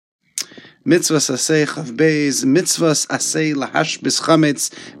Mitzvahs aseh chav beis, mitzvahs aseh lahashbis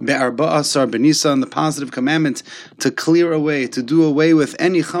chametz be'arba'a asar b'nisan, the positive commandment to clear away, to do away with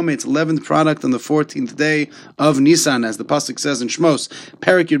any chametz, 11th product on the 14th day of Nisan, as the pasuk says in Shmos,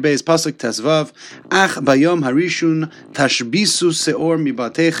 Perek Yud Beis, pasuk Tesvav, Ach bayom harishun tashbisu seor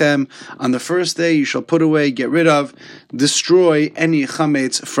mibatechem, on the first day you shall put away, get rid of, destroy any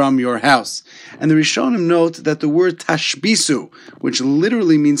chametz from your house. And the Rishonim note that the word tashbisu, which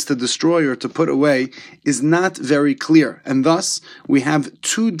literally means to destroy or to put away, is not very clear. And thus, we have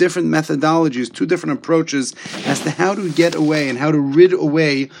two different methodologies, two different approaches as to how to get away and how to rid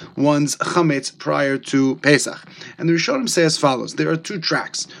away one's chametz prior to Pesach. And the Rishonim say as follows. There are two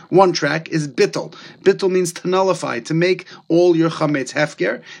tracks. One track is bittul. Bittul means to nullify, to make all your chametz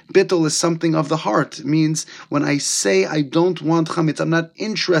hefker. Bittul is something of the heart. It means when I say I don't want chametz, I'm not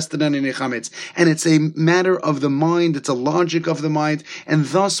interested in any chametz. And it's a matter of the mind, it's a logic of the mind. And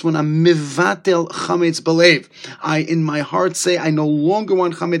thus, when I'm mivatel chametz belev, I in my heart say I no longer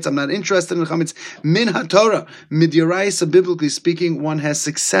want chametz, I'm not interested in chametz. Min haTorah, midiraisa, biblically speaking, one has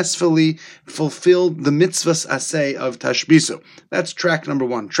successfully fulfilled the mitzvahs aseh of tashbisu. That's track number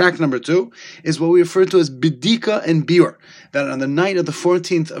one. Track number two is what we refer to as bidika and biur. That on the night of the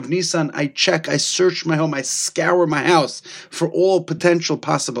 14th of Nisan, I check, I search my home, I scour my house for all potential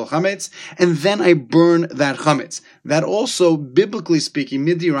possible chametz, and then I burn that chametz. That also, biblically speaking,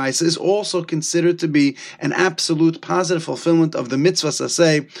 midiraisa, is also considered to be an absolute positive fulfillment of the mitzvah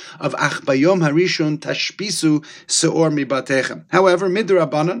saseh of ach bayom harishon tashbisu seor mibatechem. However,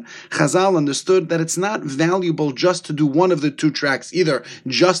 midrabanan, Chazal understood that it's not valuable just to do one of the two tracks, either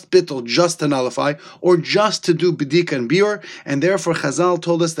just bittul, just to nullify, or just to do bidika and biur, and therefore Chazal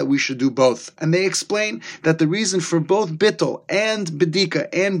told us that we should do both. And they explain that the reason for both bittul and bidika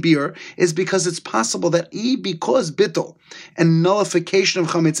and biur is because it's possible that because bittul and nullification of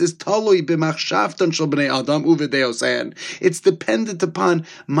chametz is talui b'machshavtan shel bnei adam uvedeosayan, it's dependent upon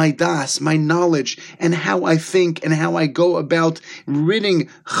my das, my knowledge, and how I think and how I go about ridding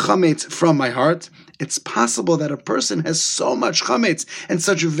chametz from my heart. It's possible that a person has so much chametz and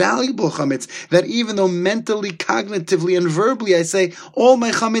such valuable chametz that even though mentally, cognitively, and verbally I say all my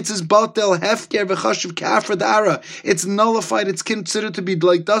chametz is batel, hefker, v'chashiv kafra da'ara, it's nullified, it's considered to be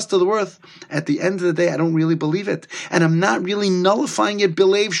like dust to the earth, at the end of the day I don't really believe it, and I'm not really nullifying it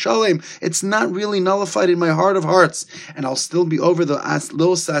bilev shalem. It's not really nullified in my heart of hearts, and I'll still be over the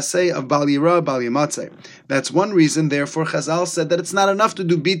lo saseh of bal yira, bal yamatzeh. That's one reason, therefore, Chazal said that it's not enough to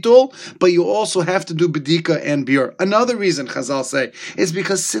do bitul, but you also have to do bedika and biur. Another reason, Chazal say, is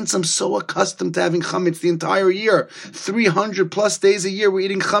because since I'm so accustomed to having chametz the entire year, 300 plus days a year, we're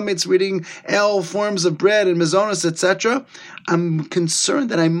eating chametz, we're eating all forms of bread and mazonos, etc., I'm concerned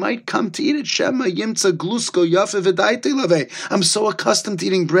that I might come to eat it. Shema yimtza glusko yafe v'daite lave. I'm so accustomed to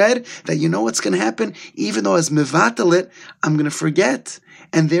eating bread that you know what's going to happen? Even though as mevatel it, I'm going to forget.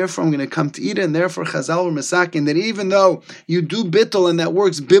 And therefore I'm going to come to eat it, and therefore Chazal were masakin that even though you do bittul and that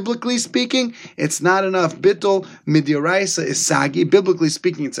works biblically speaking, it's not enough. Bittul midiraisa is sagi. Biblically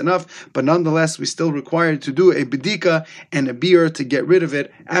speaking, it's enough, but nonetheless we still required to do a bedika and a biur to get rid of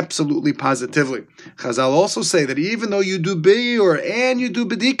it absolutely positively. Chazal also say that even though you do biur and you do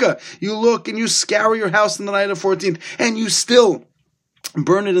bedika, you look and you scour your house on the night of 14th, and you still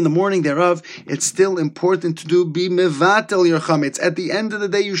burn it in the morning thereof, it's still important to do be mevatel your chametz. At the end of the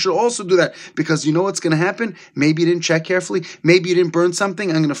day, you should also do that, because you know what's going to happen? Maybe you didn't check carefully, maybe you didn't burn something,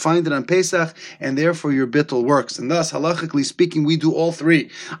 I'm going to find it on Pesach, and therefore your bittul works. And thus, halachically speaking, we do all three.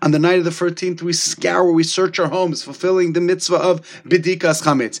 On the night of the 13th, we scour, we search our homes, fulfilling the mitzvah of bidikas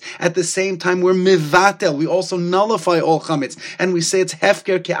chametz. At the same time, we're mevatel, we also nullify all chametz, and we say it's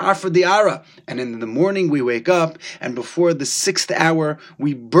hefker ke'arfa di'ara. And in the morning, we wake up, and before the 6th hour,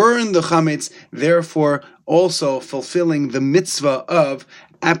 we burn the chametz, therefore also fulfilling the mitzvah of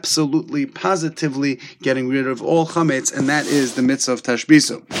absolutely, positively getting rid of all chametz, and that is the mitzvah of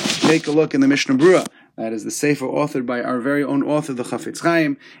tashbisu. Take a look in the Mishnah Berurah. That is the sefer authored by our very own author, the Chafetz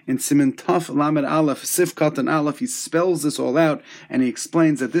Chaim, in Siman Taf Lamed Aleph, Sif Katan Aleph. He spells this all out, and he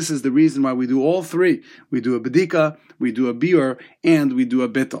explains that this is the reason why we do all three. We do a bedika, we do a biur, and we do a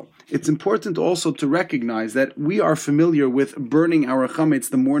bittul. It's important also to recognize that we are familiar with burning our chametz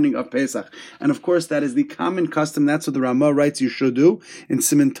the morning of Pesach. And of course, that is the common custom. That's what the Ramah writes you should do. In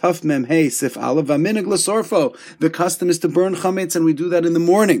Siman Taf Mem Hey Sif Aleph V'Minig L'Sorfo, the custom is to burn chametz, and we do that in the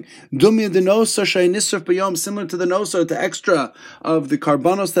morning. Dumya Denosar Shei Nisraf B'Yom, similar to the nosar, the extra of the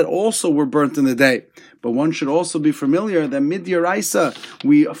karbanos that also were burnt in the day. But one should also be familiar that midiraisa,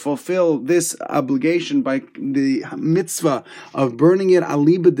 we fulfill this obligation by the mitzvah of burning it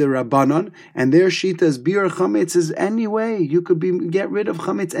aliba de Rabbanon, and their shita is bir chametz is any way. You could get rid of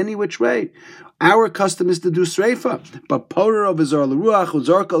chametz any which way. Our custom is to do sreifa, but porer of Zar l'ruach,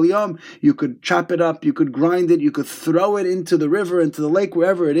 Uzar kal yam, you could chop it up, you could grind it, you could throw it into the river, into the lake,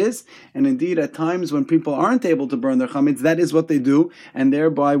 wherever it is. And indeed, at times when people aren't able to burn their chametz, that is what they do, and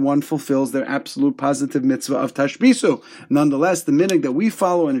thereby one fulfills their absolute positive mitzvah of tashbisu. Nonetheless, the minhag that we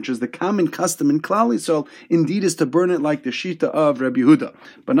follow, and which is the common custom in Klal Yisrael, indeed is to burn it like the shita of Rabbi Yehuda.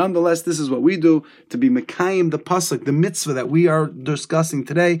 But nonetheless, this is what we do to be mekayim the pasuk, the mitzvah that we are discussing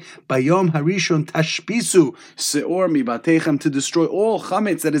today. Bayom harishon tashbisu seor mibatechem, to destroy all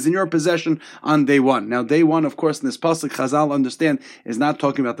chametz that is in your possession on day one. Now, day one, of course, in this pasuk, Chazal understand is not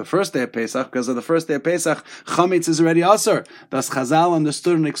talking about the first day of Pesach, because of the first day of Pesach, chametz is already asur. Thus, Chazal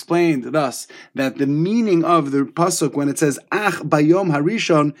understood and explained thus that the meaning of the pasuk when it says ach bayom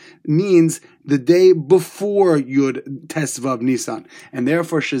harishon means the day before Yud Tesvav Nisan, and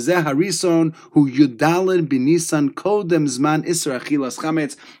therefore Shezeh Harison hu Yudalid b'Nisan kodem zman Isra Achilas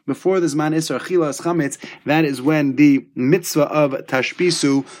Chametz, before the zman Isra Achilas Chametz, that is when the mitzvah of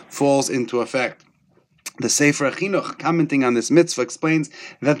Tashbisu falls into effect. The Sefer Chinuch, commenting on this mitzvah, explains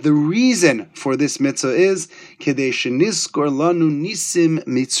that the reason for this mitzvah is Kedei sheniskor lanu nisim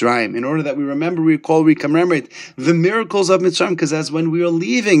Mitzrayim, in order that we remember, recall, we commemorate the miracles of Mitzrayim, because as when we were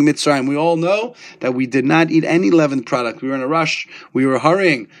leaving Mitzrayim, we all know that we did not eat any leavened product. We were in a rush, we were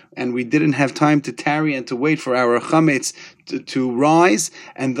hurrying, and we didn't have time to tarry and to wait for our chametz to rise,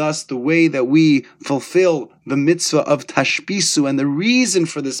 and thus the way that we fulfill the mitzvah of tashbisu, and the reason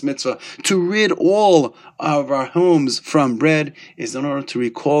for this mitzvah to rid all of our homes from bread, is in order to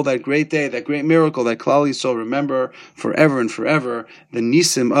recall that great day, that great miracle that Klal Yisrael remember forever and forever, the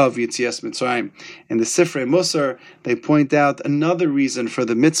nisim of Yetzias Mitzrayim. In the Sifrei Musar, they point out another reason for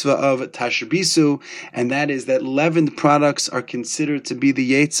the mitzvah of tashbisu, and that is that leavened products are considered to be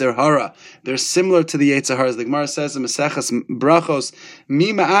the Yetzer Hara. They're similar to the Yetzer Hara. The Gemara says in Maseches Brachos,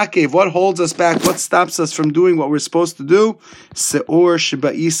 Mi ma'akev, what holds us back? What stops us from doing what we're supposed to do? Se'or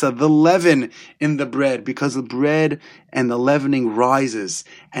sheba'isa, the leaven in the bread, because the bread and the leavening rises,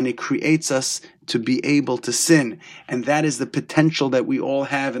 and it creates us to be able to sin. And that is the potential that we all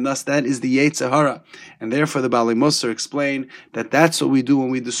have, and thus that is the Yetzer Hara. And therefore the Baalei Musar explain that that's what we do when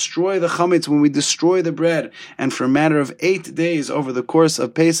we destroy the chametz, when we destroy the bread. And for a matter of 8 days over the course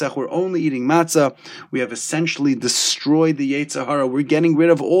of Pesach, we're only eating matzah. We have essentially destroyed the Yetzer Hara. We're getting rid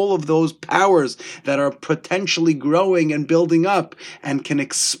of all of those powers that are potentially growing and building up and can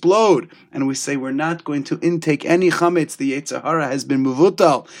explode. And we say we're not going to intake any chametz. The Yetzer Hara has been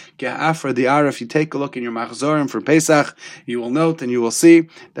muvutal. Ke'afra di'ara. If you take a look in your machzorim for Pesach, you will note and you will see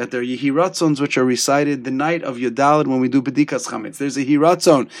that there are Yehiratzons which are recited the night of Yodalid when we do Bedikas Chametz. There's a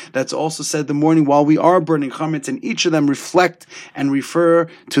Yehiratzon that's also said the morning while we are burning Chametz, and each of them reflect and refer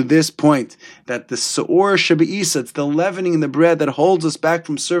to this point, that the Se'or Shebe'isa, it's the leavening in the bread that holds us back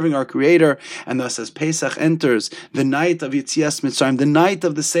from serving our Creator, and thus as Pesach enters, the night of Yetzias Mitzrayim, the night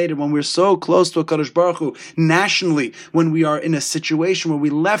of the Seder, when we're so close to HaKadosh Baruch Hu, nationally, when we are in a situation where we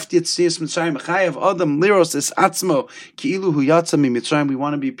left Yetzias Mitzrayim, Chayav Adam Liros Es Atzmo Ki'ilu Hu Yatsa Mi Mitzrayim, we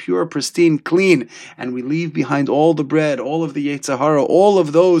want to be pure, pristine, clean, and we leave behind all the bread, all of the Yetzer Hara, all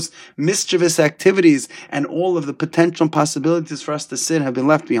of those mischievous activities, and all of the potential possibilities for us to sin have been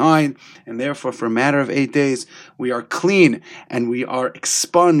left behind, and therefore for a matter of 8 days we are clean and we are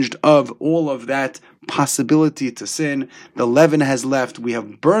expunged of all of that possibility to sin. The leaven has left. We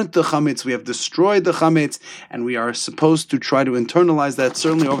have burnt the chametz. We have destroyed the chametz, and we are supposed to try to internalize that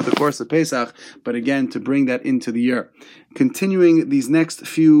certainly over the course of Pesach, but again to bring that into the year. Continuing these next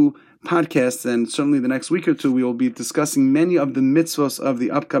few podcasts, and certainly the next week or two, we will be discussing many of the mitzvos of the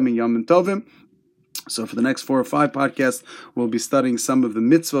upcoming Yom Tovim. So for the next 4 or 5 podcasts, we'll be studying some of the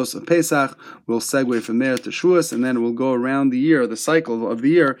mitzvos of Pesach. We'll segue from there to Shavuos, and then we'll go around the year, the cycle of the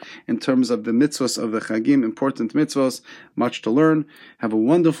year, in terms of the mitzvos of the Chagim, important mitzvos, much to learn. Have a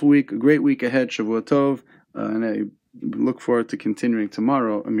wonderful week, a great week ahead, Shavua Tov, and I look forward to continuing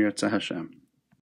tomorrow, Amir Tzah Hashem.